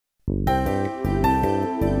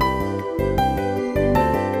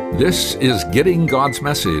This is Getting God's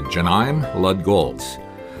Message, and I'm Lud Goltz.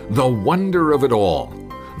 The wonder of it all.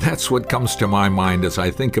 That's what comes to my mind as I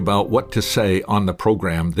think about what to say on the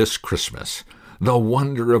program this Christmas. The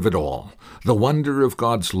wonder of it all. The wonder of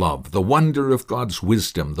God's love. The wonder of God's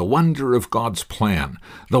wisdom. The wonder of God's plan.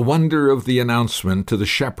 The wonder of the announcement to the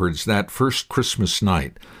shepherds that first Christmas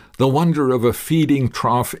night. The wonder of a feeding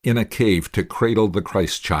trough in a cave to cradle the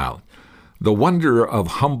Christ child. The wonder of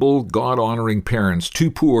humble, God-honoring parents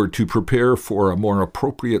too poor to prepare for a more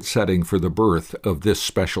appropriate setting for the birth of this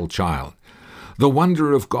special child. The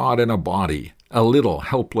wonder of God in a body, a little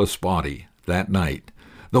helpless body, that night.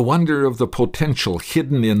 The wonder of the potential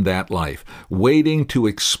hidden in that life, waiting to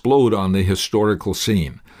explode on the historical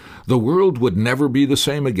scene. The world would never be the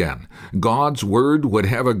same again. God's word would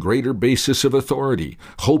have a greater basis of authority.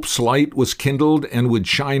 Hope's light was kindled and would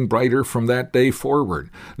shine brighter from that day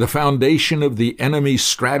forward. The foundation of the enemy's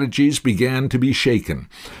strategies began to be shaken.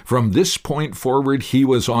 From this point forward, he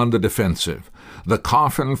was on the defensive. The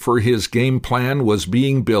coffin for his game plan was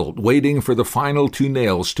being built, waiting for the final 2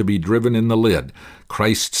 nails to be driven in the lid,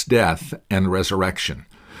 Christ's death and resurrection.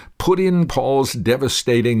 Put in Paul's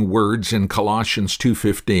devastating words in Colossians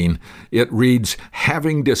 2:15, it reads,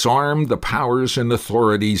 "Having disarmed the powers and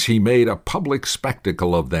authorities, he made a public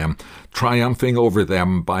spectacle of them, triumphing over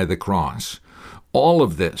them by the cross." All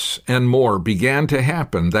of this and more began to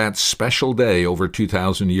happen that special day over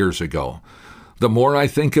 2,000 years ago. The more I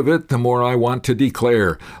think of it, the more I want to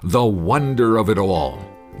declare the wonder of it all.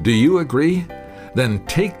 Do you agree? Then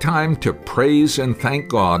take time to praise and thank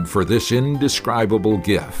God for this indescribable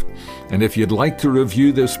gift. And if you'd like to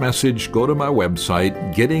review this message, go to my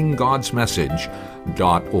website,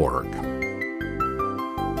 gettinggodsmessage.org.